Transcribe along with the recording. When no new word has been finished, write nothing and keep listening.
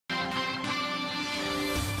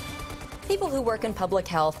People who work in public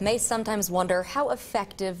health may sometimes wonder how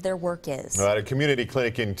effective their work is. At a community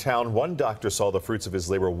clinic in town, one doctor saw the fruits of his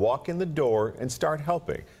labor walk in the door and start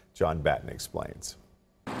helping. John Batten explains.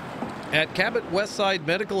 At Cabot Westside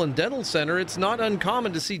Medical and Dental Center, it's not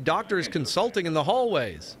uncommon to see doctors consulting in the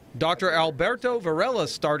hallways. Dr. Alberto Varela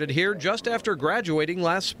started here just after graduating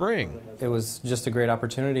last spring. It was just a great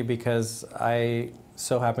opportunity because I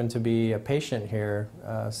so happened to be a patient here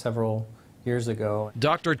several years ago.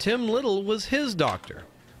 Dr. Tim Little was his doctor.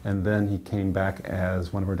 And then he came back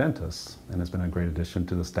as one of our dentists and has been a great addition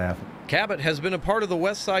to the staff. Cabot has been a part of the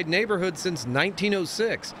West Side neighborhood since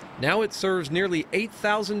 1906. Now it serves nearly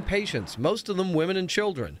 8,000 patients, most of them women and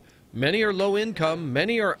children. Many are low income,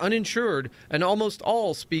 many are uninsured, and almost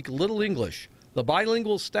all speak little English. The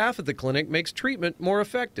bilingual staff at the clinic makes treatment more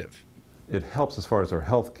effective. It helps as far as our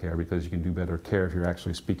health care because you can do better care if you're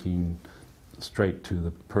actually speaking straight to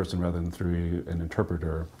the person rather than through an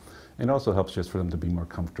interpreter. And it also helps just for them to be more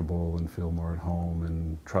comfortable and feel more at home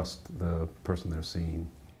and trust the person they're seeing.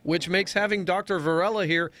 Which makes having Dr. Varela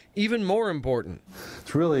here even more important.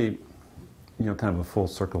 It's really, kind of a full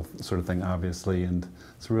circle sort of thing, obviously, and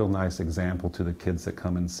it's a real nice example to the kids that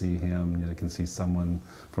come and see him. They can see someone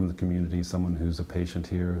from the community, someone who's a patient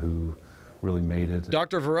here who really made it.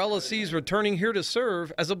 Dr. Varela sees returning here to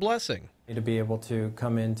serve as a blessing. To be able to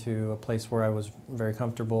come into a place where I was very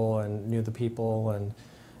comfortable and knew the people and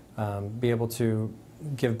be able to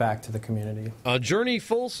give back to the community. A journey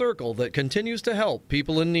full circle that continues to help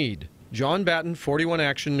people in need. John Batten, 41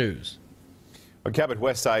 Action News. Well, Cabot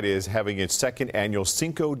Westside is having its second annual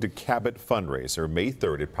Cinco de Cabot fundraiser May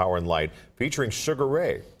 3rd at Power and Light featuring Sugar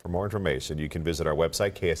Ray. For more information, you can visit our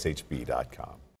website, kshb.com.